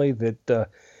family that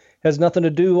has nothing to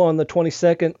do on the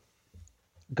 22nd,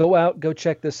 go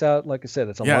check this out. Like I said,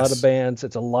 it's a lot of bands.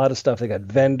 It's a lot of stuff. They got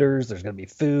vendors. There's going to be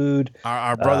food.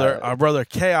 Our brother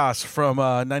Chaos from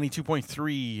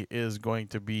 92.3 is going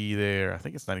to be there. I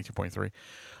think it's 92.3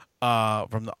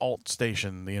 from the alt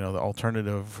station, the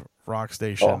alternative rock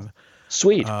station. Oh,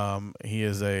 sweet. He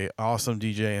is a awesome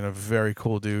DJ and a very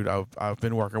cool dude. I've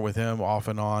been working with him off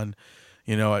and on,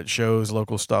 at shows,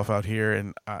 local stuff out here,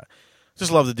 and I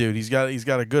just love the dude. He's got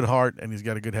a good heart and he's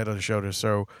got a good head on his shoulders.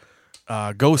 So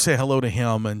go say hello to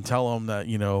him and tell him that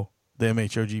the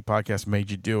MHOG podcast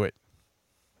made you do it.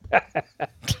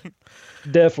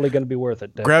 Definitely going to be worth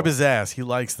it. Definitely. Grab his ass. He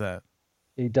likes that.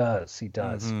 He does.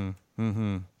 Mm-hmm.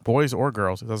 Mm-hmm. Boys or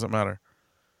girls, it doesn't matter.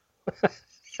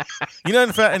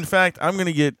 In fact, I'm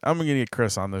gonna get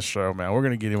Chris on this show, man. We're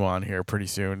gonna get him on here pretty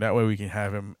soon. That way we can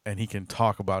have him and he can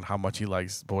talk about how much he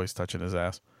likes boys touching his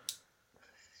ass.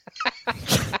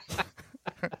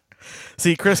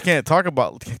 See, Chris can't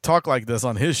talk like this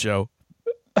on his show.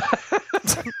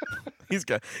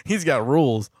 He's got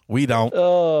rules. We don't.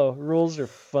 Oh, rules are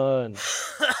fun.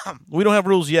 We don't have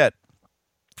rules yet.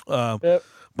 Yep.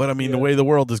 But I mean, the way the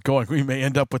world is going, we may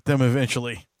end up with them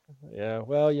eventually. Yeah,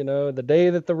 well, the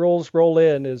day that the rules roll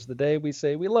in is the day we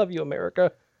say, we love you,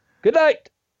 America. Good night.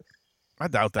 I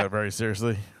doubt that very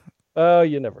seriously. Oh,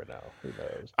 you never know. Who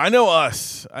knows? I know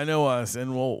us,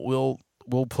 and we'll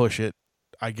push it.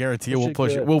 I guarantee we'll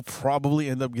push it. We'll probably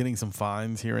end up getting some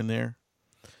fines here and there.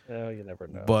 Oh, you never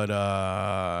know. But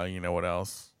you know what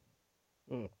else?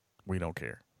 We don't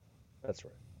care. That's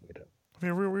right. We don't. I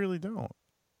mean, we really don't.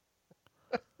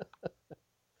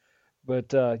 But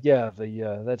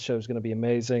that show is going to be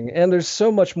amazing, and there's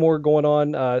so much more going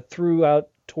on throughout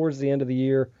towards the end of the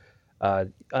year.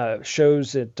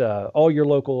 Shows at all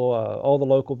the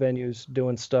local venues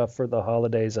doing stuff for the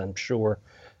holidays. I'm sure.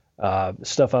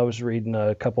 Stuff I was reading,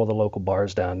 a couple of the local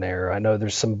bars down there. I know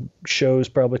there's some shows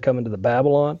probably coming to the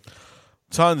Babylon.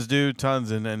 Tons, dude,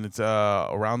 tons, and it's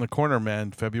around the corner,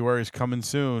 man. February's coming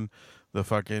soon. The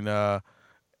fucking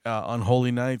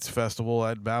Unholy Nights Festival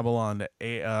at Babylon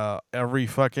every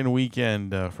fucking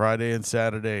weekend, Friday and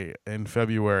Saturday in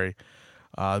February.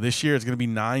 This year it's going to be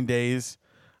 9 days.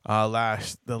 The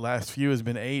last few has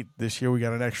been 8. This year we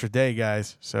got an extra day,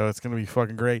 guys. So it's going to be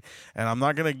fucking great. And I'm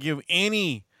not going to give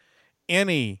any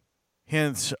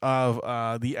hints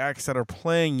of the acts that are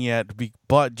playing yet,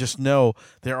 but just know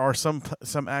there are some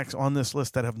acts on this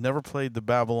list that have never played the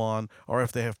Babylon, or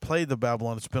if they have played the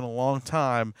Babylon, it's been a long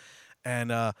time.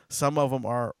 And some of them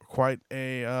are quite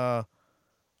a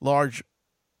large,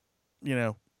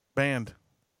 band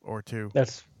or two.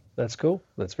 That's cool.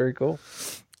 That's very cool.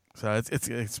 So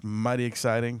it's mighty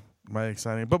exciting,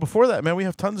 But before that, man, we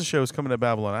have tons of shows coming to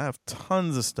Babylon. I have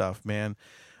tons of stuff, man.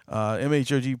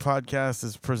 MHOG Podcast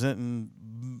is presenting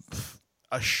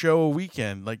a show a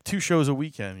weekend, like 2 shows a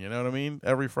weekend. You know what I mean?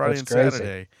 Every Friday and crazy.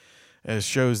 Saturday, as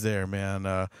shows there,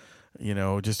 man.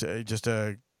 Just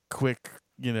a quick.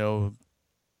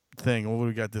 Thing. What do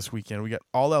we got this weekend? We got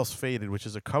All Else Faded, which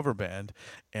is a cover band,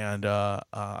 and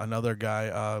another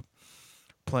guy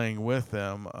playing with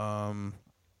them.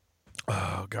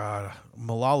 Oh God,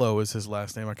 Malalo is his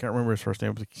last name. I can't remember his first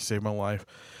name, but he saved my life.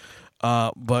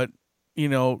 But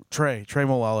Trey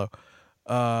Malalo.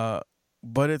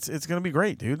 But it's gonna be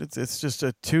great, dude. It's just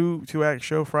a two act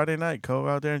show Friday night. Go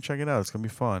out there and check it out. It's gonna be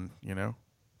fun.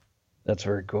 That's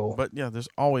very cool. But yeah, there's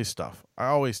always stuff.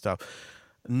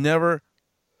 Never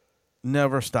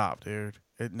stop, dude.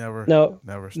 It never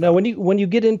stops. Now, when you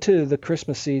get into the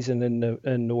Christmas season in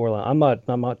New Orleans,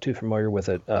 I'm not too familiar with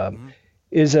it.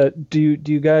 Do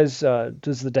you guys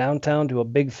does the downtown do a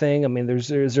big thing? I mean, is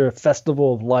there a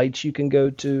festival of lights you can go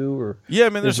to, or Yeah, I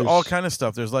mean, there's all kind of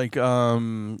stuff. There's like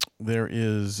there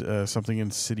is something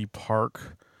in City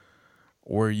Park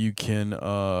where you can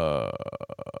go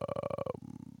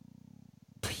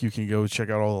check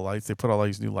out all the lights. They put all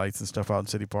these new lights and stuff out in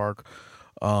City Park.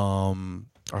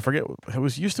 I forget,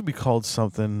 it used to be called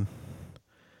something.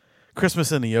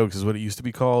 Christmas in the Oaks is what it used to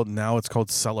be called. Now it's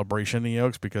called Celebration in the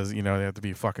Oaks because, they have to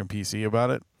be fucking PC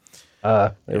about it.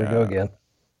 There we go again.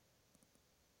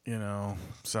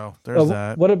 So there's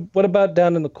that. What about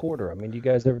down in the Quarter? I mean, do you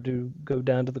guys ever go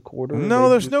down to the Quarter? No,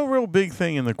 there's no real big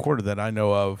thing in the Quarter that I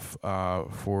know of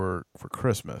for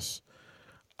Christmas.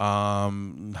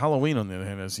 Halloween, on the other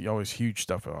hand, is always huge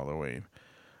stuff at Halloween.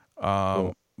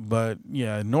 Cool. But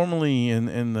yeah, normally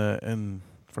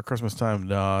for Christmas time,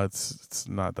 no, it's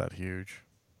not that huge.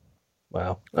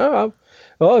 Wow. Oh,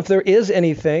 well, if there is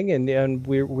anything and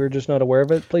we're just not aware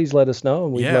of it, please let us know,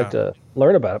 and we'd like to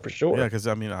learn about it for sure. Yeah, because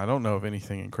I mean, I don't know of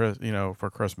anything for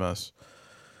Christmas,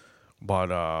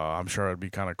 but I'm sure it'd be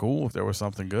kind of cool if there was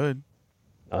something good.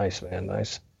 Nice, man.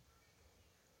 Nice.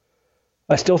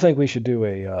 I still think we should do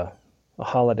a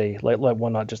holiday,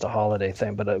 not just a holiday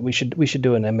thing, but we should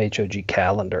do an MHOG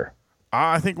calendar.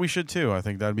 I think we should too. I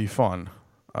think that'd be fun.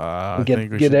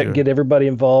 Get everybody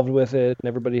involved with it, and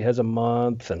everybody has a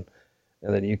month, and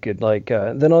then you could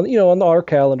then on our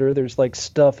calendar there's like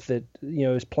stuff that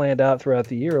is planned out throughout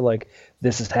the year, like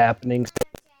this is happening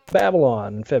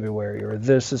Babylon in February, or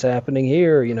this is happening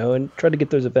here, and try to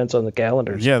get those events on the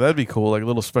calendars. Yeah, that'd be cool. Like a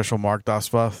little special marked off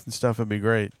stuff and stuff would be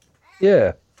great.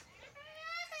 Yeah.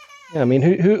 Yeah, I mean,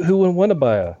 who would want to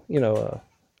buy a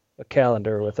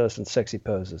calendar with us in sexy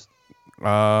poses?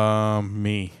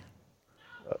 Me.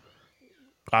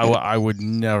 I would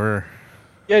never.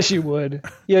 Yes, you would.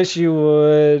 Yes, you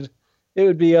would. It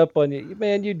would be up on you,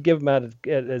 man. You'd give them out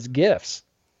as gifts.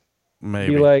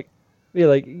 Maybe. Be like,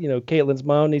 Caitlin's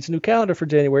mom needs a new calendar for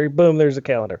January. Boom, there's a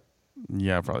calendar.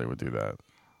 Yeah, I probably would do that.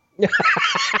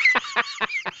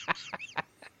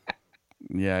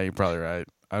 Yeah, you're probably right.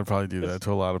 I'd probably do that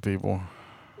to a lot of people.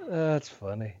 That's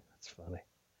funny. That's funny.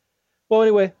 Well,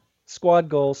 anyway, squad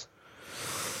goals.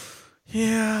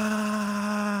 Yeah.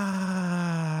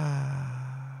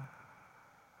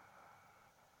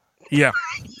 Yeah.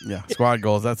 Squad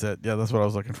goals. That's it. Yeah, that's what I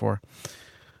was looking for.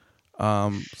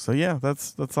 So yeah,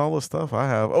 that's all the stuff I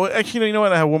have. Oh, actually, you know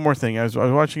what? I have one more thing. I was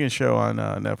watching a show on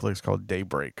Netflix called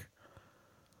Daybreak.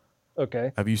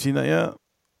 Okay. Have you seen that yet?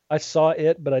 I saw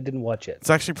it, but I didn't watch it. It's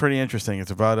actually pretty interesting. It's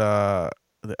about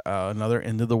another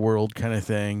end of the world kind of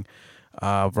thing,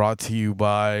 brought to you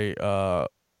by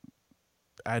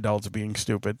adults being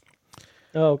stupid.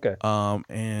 Oh, okay.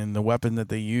 And the weapon that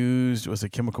they used was a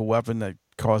chemical weapon that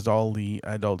caused all the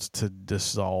adults to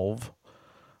dissolve.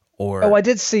 I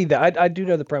did see that. I do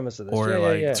know the premise of this.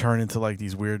 Or turn into like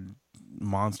these weird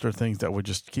monster things that would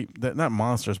just not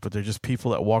monsters, but they're just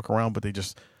people that walk around, but they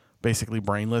just basically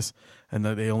brainless, and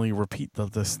that they only repeat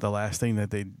the last thing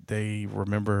that they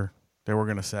remember they were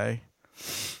going to say.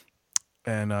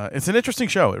 And it's an interesting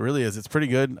show. It really is. It's pretty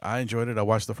good. I enjoyed it. I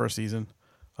watched the first season.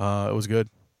 It was good.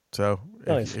 So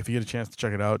nice. if you get a chance to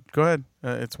check it out, go ahead.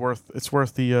 It's worth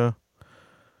the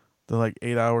like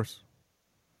 8 hours.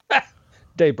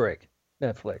 Daybreak,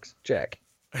 Netflix, check.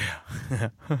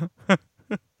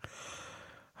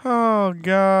 Oh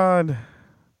God.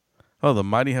 Oh, the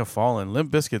mighty have fallen.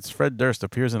 Limp Bizkit's Fred Durst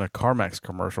appears in a CarMax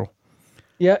commercial.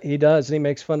 Yeah, he does, and he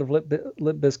makes fun of Limp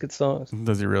Bizkit songs.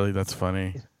 Does he really? That's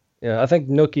funny. Yeah, I think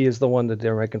Nookie is the one that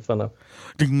they're making fun of.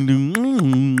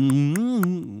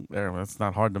 There, that's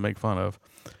not hard to make fun of.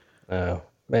 Oh,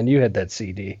 man, you had that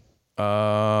CD.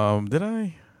 Did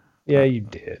I? Yeah, you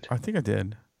did. I think I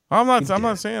did. I'm not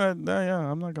saying that. Yeah,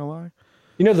 I'm not gonna lie.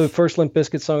 You know the first Limp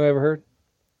Bizkit song I ever heard?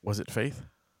 Was it Faith?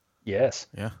 Yes.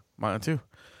 Yeah, mine too.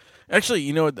 Actually,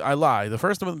 you know what? I lie. The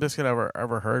first Limp Bizkit I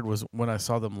ever heard was when I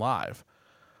saw them live.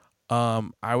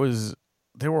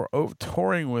 They were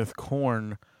touring with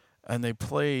Korn, and they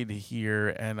played here,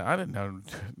 and I didn't know.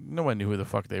 No one knew who the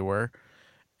fuck they were,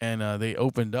 and they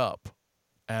opened up,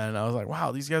 and I was like,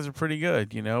 wow, these guys are pretty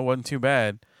good. It wasn't too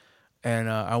bad, and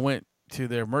I went to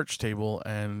their merch table,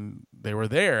 and they were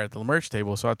there at the merch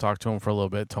table, so I talked to them for a little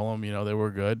bit, told them they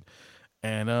were good,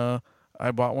 and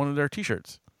I bought one of their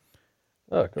T-shirts.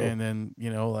 Oh, cool. And then,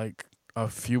 like a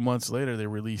few months later, they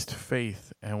released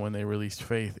Faith. And when they released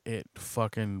Faith, it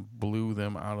fucking blew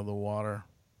them out of the water.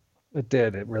 It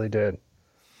did. It really did.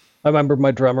 I remember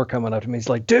my drummer coming up to me. He's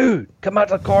like, dude, come out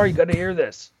to the car. You got to hear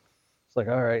this. It's like,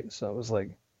 all right. So it was like,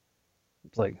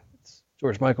 it's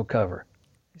George Michael cover.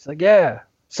 He's like, yeah,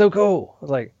 so cool. I was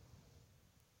like,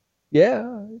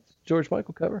 Yeah, it's a George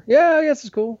Michael cover. Yeah, I guess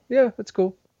it's cool. Yeah, it's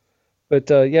cool. But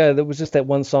yeah, there was just that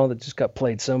one song that just got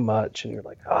played so much, and you're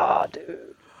like,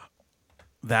 dude.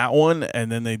 That one,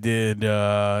 and then they did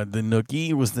the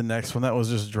Nookie was the next one that was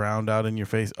just drowned out in your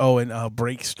face. Oh, and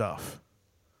Break Stuff.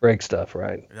 Break Stuff,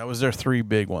 right? That was their 3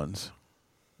 big ones.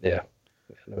 Yeah,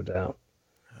 no doubt.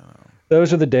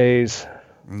 Those are the days.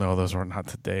 No, those were not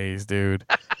the days, dude.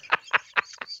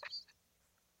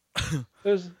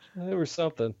 There was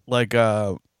something. Like,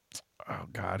 oh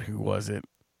God, who was it?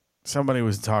 Somebody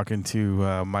was talking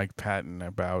to Mike Patton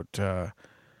about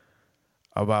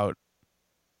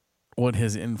what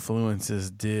his influences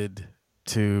did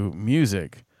to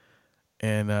music,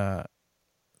 and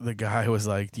the guy was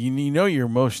like, you know, you're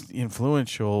most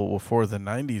influential for the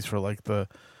 90s for like the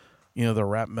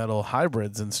rap metal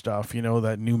hybrids and stuff. You know,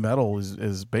 that new metal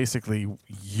is basically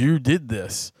you did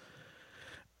this,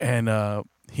 and all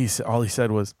he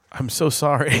said was, "I'm so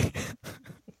sorry."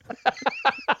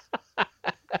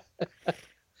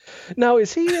 Now,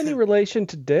 is he any relation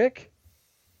to Dick?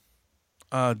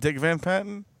 Dick Van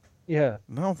Patten? Yeah.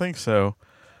 I don't think so.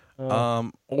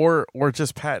 Or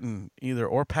just Patton either,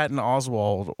 or Patton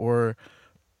Oswalt, or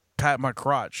Pat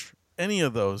McCrotch. Any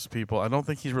of those people. I don't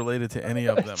think he's related to any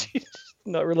of them.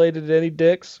 Not related to any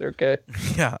dicks? Okay.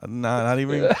 Yeah, not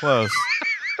even close.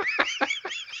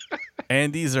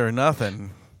 Andy's or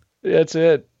nothing. That's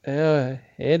it.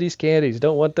 Andy's candies.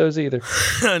 Don't want those either.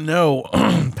 No.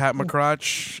 Pat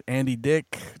McCrotch, Andy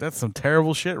Dick. That's some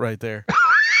terrible shit right there.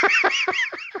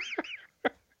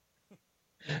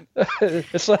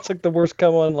 It sounds like the worst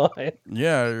come online.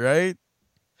 Yeah, right?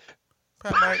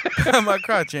 Pat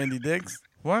McCrotch, Andy Dicks.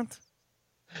 What?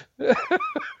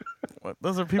 What?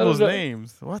 Those are people's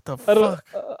names. What the fuck?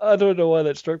 I don't know why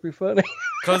that struck me funny.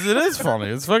 Because it is funny.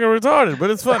 It's fucking retarded,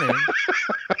 but it's funny.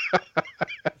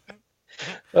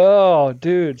 Oh,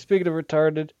 dude. Speaking of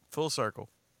retarded. Full circle.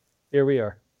 Here we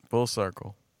are. Full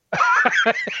circle.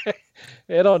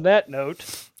 And on that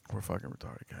note. We're fucking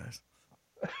retarded, guys.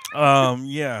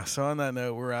 Yeah, so on that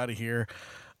note, we're out of here.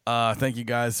 Thank you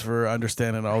guys for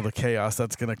understanding all the chaos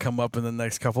that's going to come up in the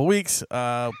next couple weeks.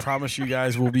 Promise you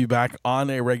guys we'll be back on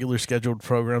a regular scheduled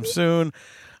program soon.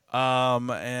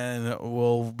 And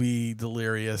we'll be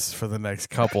delirious for the next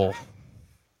couple.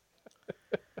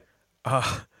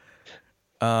 I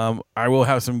will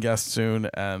have some guests soon,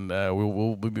 and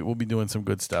we'll be doing some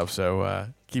good stuff. So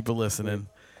keep listening,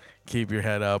 keep your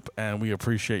head up, and we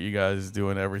appreciate you guys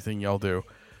doing everything y'all do.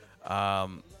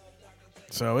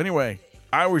 So anyway,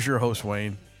 I was your host,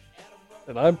 Wayne,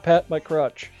 and I'm Pat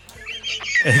McCrotch,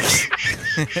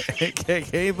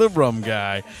 aka the Rum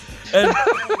Guy. And,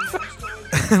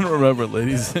 and remember,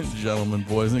 ladies and gentlemen,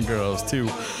 boys and girls, too,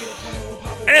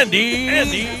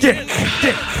 Andy Dick.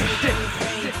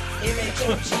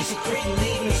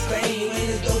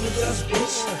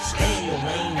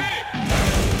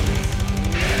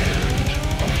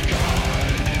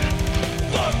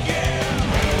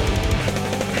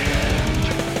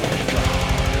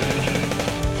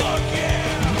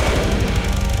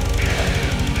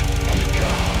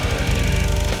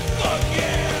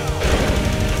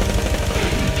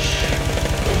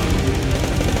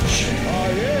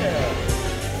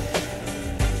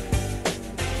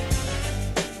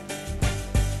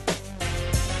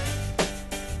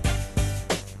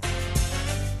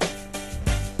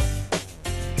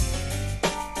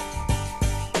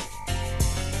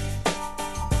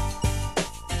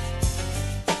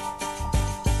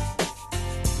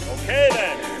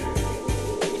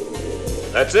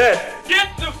 That's it.